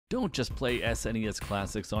Don't just play SNES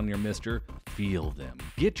classics on your MiSTer, feel them.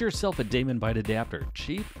 Get yourself a Daemonbite adapter,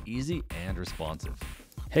 cheap, easy, and responsive.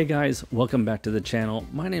 Hey guys, welcome back to the channel.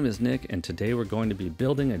 My name is Nick, and today we're going to be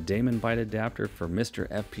building a Daemonbite adapter for MiSTer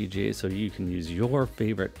FPGA so you can use your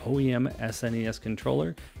favorite OEM SNES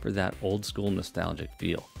controller for that old school nostalgic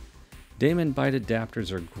feel. Daemonbite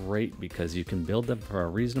adapters are great because you can build them for a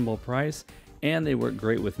reasonable price, and they work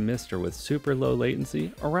great with MiSTer with super low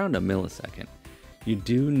latency, around a millisecond. You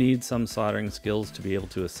do need some soldering skills to be able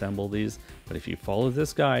to assemble these, but if you follow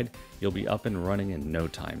this guide, you'll be up and running in no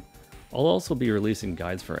time. I'll also be releasing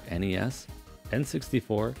guides for NES,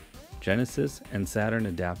 N64, Genesis, and Saturn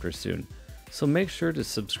adapters soon, so make sure to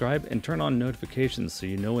subscribe and turn on notifications so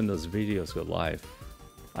you know when those videos go live.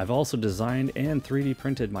 I've also designed and 3D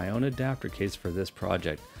printed my own adapter case for this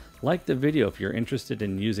project. Like the video if you're interested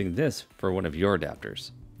in using this for one of your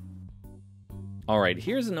adapters. Alright,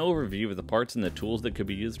 here's an overview of the parts and the tools that could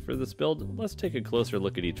be used for this build. Let's take a closer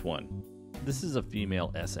look at each one. This is a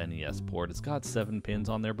female SNES port. It's got 7 pins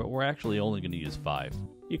on there, but we're actually only going to use 5.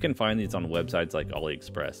 You can find these on websites like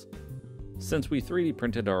AliExpress. Since we 3D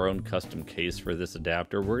printed our own custom case for this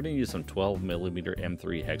adapter, we're going to use some 12mm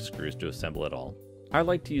M3 hex screws to assemble it all. I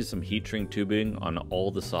like to use some heat shrink tubing on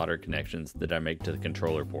all the solder connections that I make to the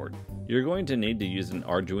controller port. You're going to need to use an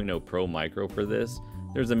Arduino Pro Micro for this.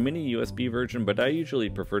 There's a mini USB version, but I usually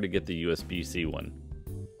prefer to get the USB-C one.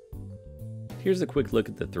 Here's a quick look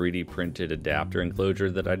at the 3D printed adapter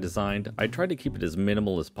enclosure that I designed. I tried to keep it as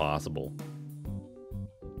minimal as possible.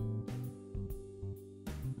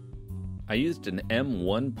 I used an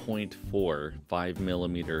M1.4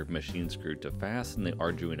 5mm machine screw to fasten the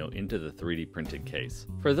Arduino into the 3D printed case.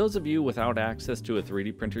 For those of you without access to a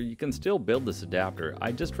 3D printer, you can still build this adapter.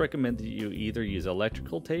 I just recommend that you either use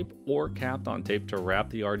electrical tape or Kapton tape to wrap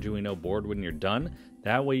the Arduino board when you're done.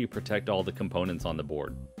 That way you protect all the components on the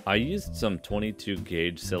board. I used some 22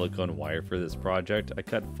 gauge silicone wire for this project. I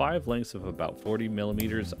cut 5 lengths of about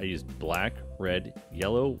 40mm. I used black, red,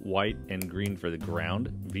 yellow, white, and green for the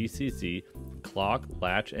ground, VCC, clock,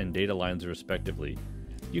 latch, and data lines respectively.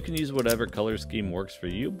 You can use whatever color scheme works for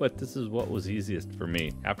you, but this is what was easiest for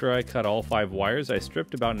me. After I cut all 5 wires, I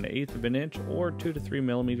stripped about 1/8 of an inch or 2 to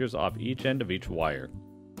 3mm off each end of each wire.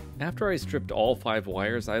 After I stripped all 5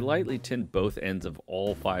 wires, I lightly tinned both ends of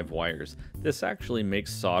all 5 wires. This actually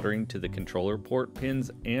makes soldering to the controller port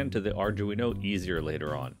pins and to the Arduino easier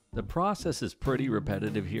later on. The process is pretty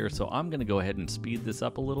repetitive here, so I'm going to go ahead and speed this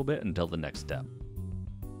up a little bit until the next step.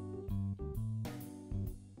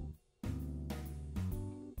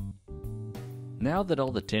 Now that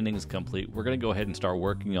all the tinning is complete, we're going to go ahead and start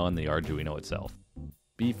working on the Arduino itself.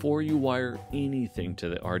 Before you wire anything to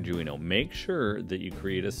the Arduino, make sure that you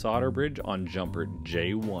create a solder bridge on jumper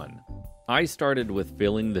J1. I started with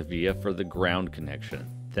filling the via for the ground connection.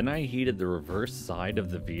 Then I heated the reverse side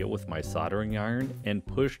of the via with my soldering iron and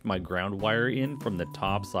pushed my ground wire in from the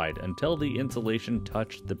top side until the insulation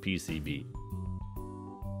touched the PCB.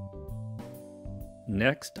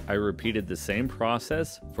 Next, I repeated the same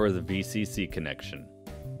process for the VCC connection.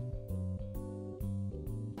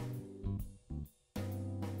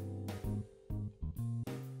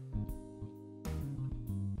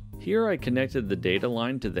 Here I connected the data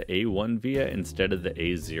line to the A1 via instead of the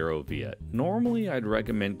A0 via. Normally I'd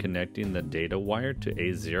recommend connecting the data wire to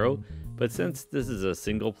A0, but since this is a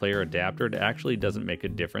single player adapter, it actually doesn't make a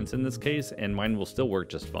difference in this case, and mine will still work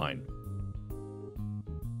just fine.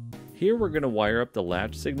 Here we're going to wire up the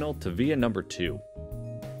latch signal to via number 2.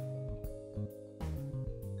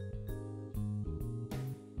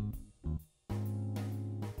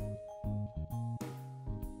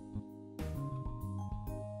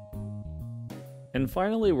 And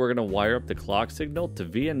finally, we're going to wire up the clock signal to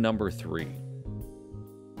via number 3.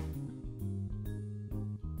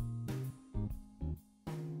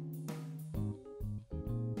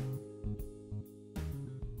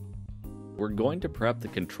 We're going to prep the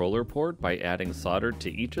controller port by adding solder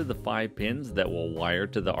to each of the 5 pins that will wire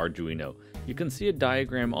to the Arduino. You can see a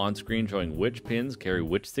diagram on screen showing which pins carry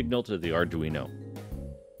which signal to the Arduino.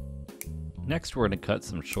 Next, we're going to cut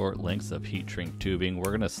some short lengths of heat shrink tubing. We're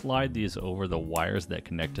going to slide these over the wires that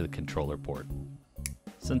connect to the controller port.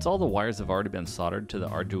 Since all the wires have already been soldered to the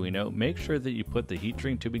Arduino, make sure that you put the heat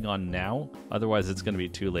shrink tubing on now, otherwise it's going to be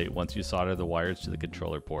too late once you solder the wires to the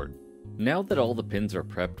controller port. Now that all the pins are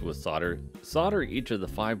prepped with solder, solder each of the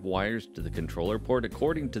 5 wires to the controller port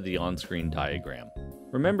according to the on-screen diagram.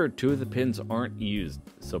 Remember, 2 of the pins aren't used,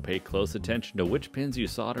 so pay close attention to which pins you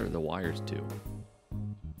solder the wires to.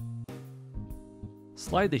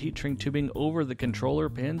 Slide the heat shrink tubing over the controller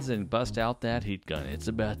pins and bust out that heat gun. It's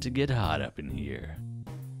about to get hot up in here.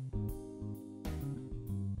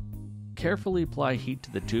 Carefully apply heat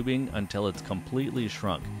to the tubing until it's completely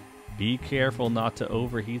shrunk. Be careful not to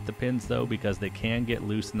overheat the pins though, because they can get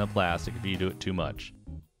loose in the plastic if you do it too much.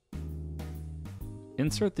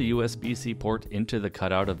 Insert the USB-C port into the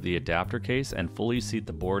cutout of the adapter case and fully seat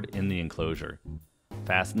the board in the enclosure.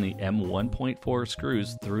 Fasten the M1.4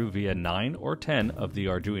 screws through via 9 or 10 of the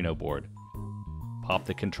Arduino board. Pop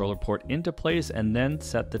the controller port into place and then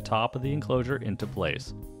set the top of the enclosure into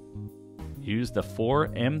place. Use the 4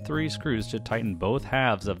 M3 screws to tighten both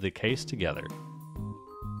halves of the case together.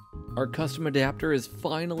 Our custom adapter is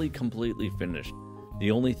finally completely finished. The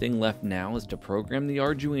only thing left now is to program the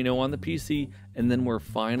Arduino on the PC, and then we're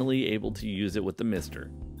finally able to use it with the MiSTer.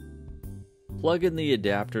 Plug in the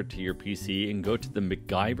adapter to your PC and go to the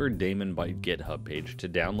MacGyver Daemonbite GitHub page to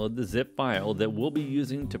download the zip file that we'll be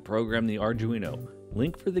using to program the Arduino.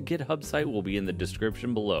 Link for the GitHub site will be in the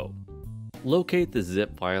description below. Locate the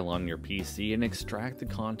zip file on your PC and extract the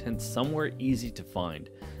contents somewhere easy to find.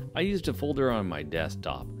 I used a folder on my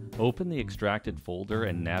desktop. Open the extracted folder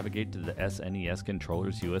and navigate to the SNES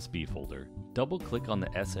controller's USB folder. Double-click on the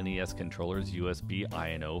SNES controller's USB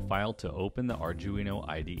INO file to open the Arduino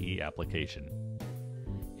IDE application.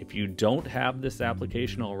 If you don't have this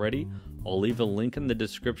application already, I'll leave a link in the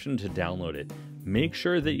description to download it. Make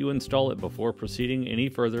sure that you install it before proceeding any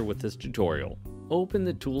further with this tutorial. Open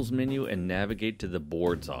the Tools menu and navigate to the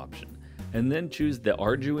Boards option, and then choose the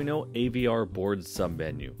Arduino AVR Boards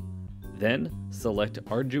submenu. Then, select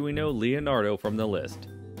Arduino Leonardo from the list.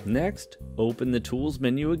 Next, open the Tools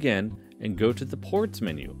menu again and go to the Ports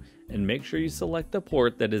menu, and make sure you select the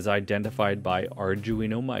port that is identified by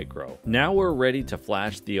Arduino Micro. Now we're ready to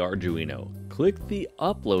flash the Arduino. Click the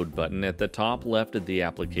Upload button at the top left of the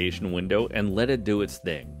application window and let it do its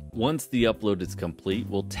thing. Once the upload is complete,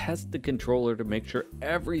 we'll test the controller to make sure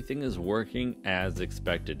everything is working as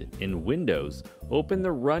expected. In Windows, open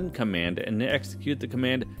the Run command and execute the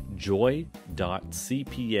command joy.cpl.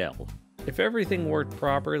 If everything worked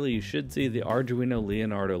properly, you should see the Arduino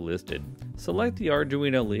Leonardo listed. Select the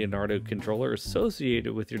Arduino Leonardo controller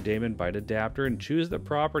associated with your Daemonbite adapter and choose the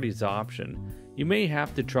Properties option. You may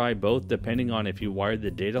have to try both depending on if you wired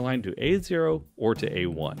the data line to A0 or to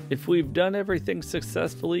A1. If we've done everything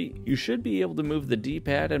successfully, you should be able to move the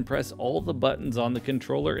D-pad and press all the buttons on the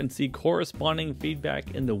controller and see corresponding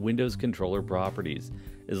feedback in the Windows controller properties.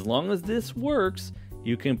 As long as this works,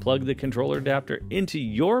 you can plug the controller adapter into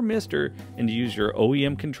your MiSTer and use your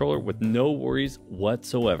OEM controller with no worries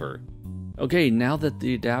whatsoever. Okay, now that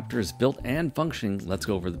the adapter is built and functioning, let's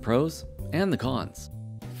go over the pros and the cons.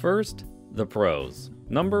 First, the pros.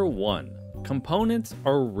 Number 1, components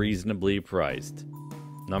are reasonably priced.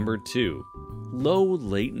 Number 2, low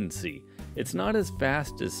latency. It's not as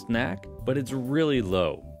fast as SNES, but it's really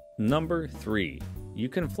low. Number 3, you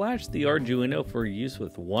can flash the Arduino for use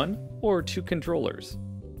with 1 or 2 controllers.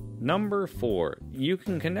 Number 4, you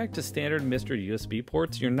can connect to standard MiSTer USB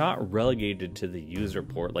ports. You're not relegated to the user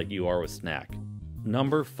port like you are with SNES.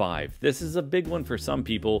 Number 5, this is a big one for some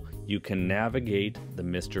people, you can navigate the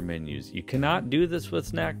MiSTer menus. You cannot do this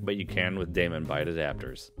with SNES, but you can with Daemonbite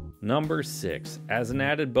adapters. Number 6, as an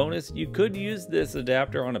added bonus, you could use this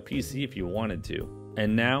adapter on a PC if you wanted to.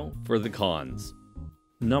 And now for the cons.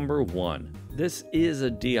 Number 1, this is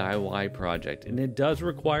a DIY project and it does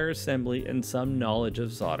require assembly and some knowledge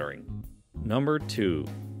of soldering. Number 2,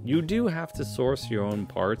 you do have to source your own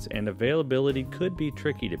parts and availability could be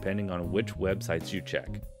tricky depending on which websites you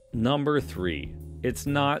check. Number 3, it's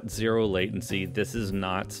not zero latency, this is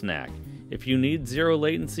not SNES. If you need zero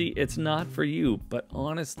latency, it's not for you, but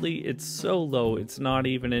honestly, it's so low it's not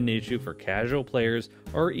even an issue for casual players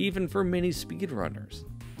or even for mini speedrunners.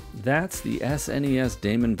 That's the SNES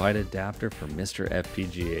Daemonbite adapter for MiSTer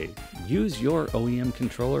FPGA. Use your OEM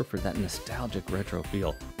controller for that nostalgic retro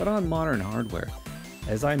feel, but on modern hardware.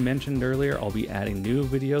 As I mentioned earlier, I'll be adding new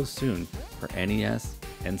videos soon for NES,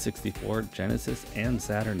 N64, Genesis, and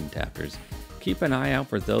Saturn adapters. Keep an eye out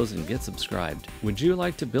for those and get subscribed. Would you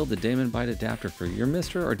like to build a Daemonbite adapter for your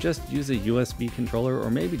MiSTer or just use a USB controller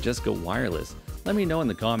or maybe just go wireless? Let me know in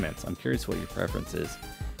the comments. I'm curious what your preference is.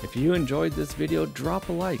 If you enjoyed this video, drop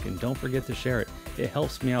a like and don't forget to share it. It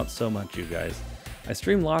helps me out so much, you guys. I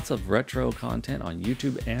stream lots of retro content on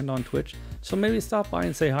YouTube and on Twitch, so maybe stop by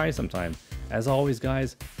and say hi sometime. As always,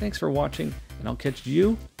 guys, thanks for watching, and I'll catch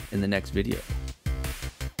you in the next video.